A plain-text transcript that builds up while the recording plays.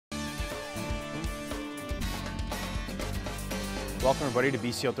Welcome everybody to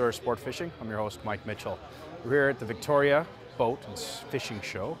BC Outdoor Sport Fishing. I'm your host, Mike Mitchell. We're here at the Victoria Boat and Fishing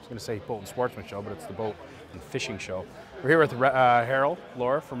Show. I was going to say Boat and Sportsman Show, but it's the Boat and Fishing Show. We're here with Harold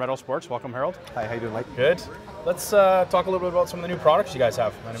Lohr from Redl Sports. Welcome, Harold. Hi, how you doing, Mike? Good. Let's talk a little bit about some of the new products you guys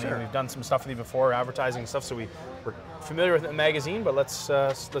have. I mean, Sure. we've done some stuff with you before, advertising stuff, so we're familiar with the magazine, but let's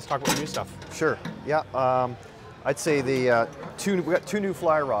talk about the new stuff. Sure. Yeah. I'd say we got two new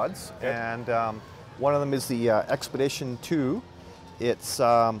fly rods, Okay. and one of them is the Expedition 2. It's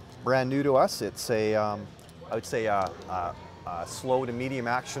brand new to us. It's I would say a slow to medium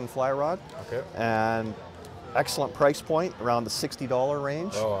action fly rod. Okay. And excellent price point, around the $60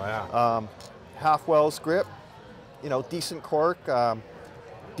 range. Oh yeah. Half Wells grip, decent cork,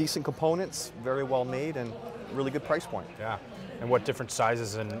 decent components, very well made, and really good price point. Yeah. And what different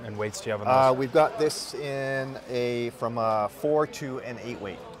sizes and weights do you have on those? We've got this in from a 4 to an 8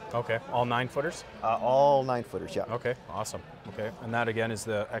 weight. Okay. All 9-footers? All 9-footers, yeah. Okay. Awesome. Okay. And that again is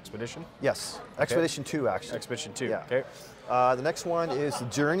the Expedition? Yes, Expedition 2 actually. Expedition 2. Yeah. Okay. The next one is the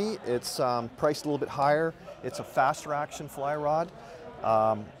Journey. It's priced a little bit higher. It's a faster action fly rod.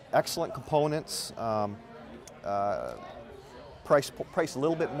 Excellent components. Price a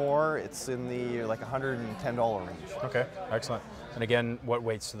little bit more. It's in the like $110 range. Okay. Excellent. And again, what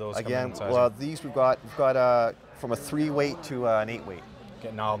weights do those come in sizing? Well, these we've got from a 3 weight to an 8 weight.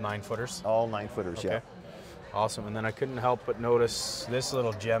 Getting all 9-footers? All 9-footers, Okay. yeah. Awesome. And then I couldn't help but notice this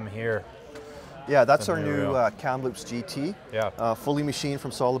little gem here. Yeah, that's our There we new go. Kamloops GT. Yeah. Fully machined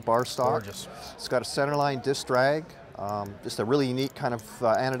from solid bar stock. Gorgeous. It's got a centerline disc drag. Just a really unique kind of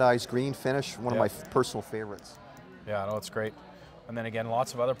anodized green finish. One of my personal favorites. Yeah, no, it's great. And then again,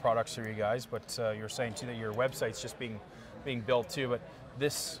 lots of other products for you guys, but you were saying too that your website's just being built too, but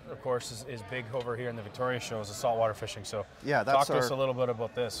this, of course, is big over here in the Victoria show, is the saltwater fishing. So yeah, talk to us a little bit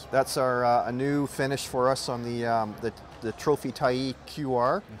about this. That's our a new finish for us on the Trophy Tai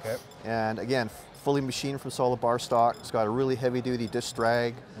QR. Okay. And again, fully machined from solid bar stock. It's got a really heavy duty disc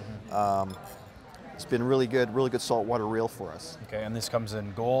drag. It's been really good saltwater reel for us. Okay, and this comes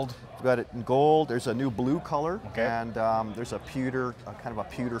in gold. We've got it in gold. There's a new blue color, Okay. and there's a pewter, kind of a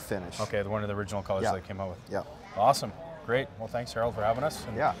pewter finish. Okay, one of the original colors Yeah. they came out with. Yeah. Awesome. Great. Well, thanks, Harold, for having us.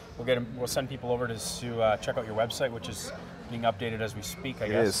 And Yeah. we'll send people over to check out your website, which is being updated as we speak, I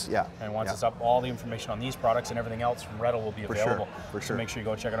guess. It is, yeah. And once Yeah. it's up, all the information on these products and everything else from Redl will be For available. sure, for So sure. make sure you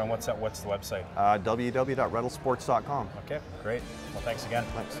go check it out. What's the website? www.redlsports.com. Okay, great. Well, thanks again.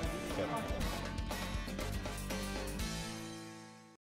 Thanks. Okay.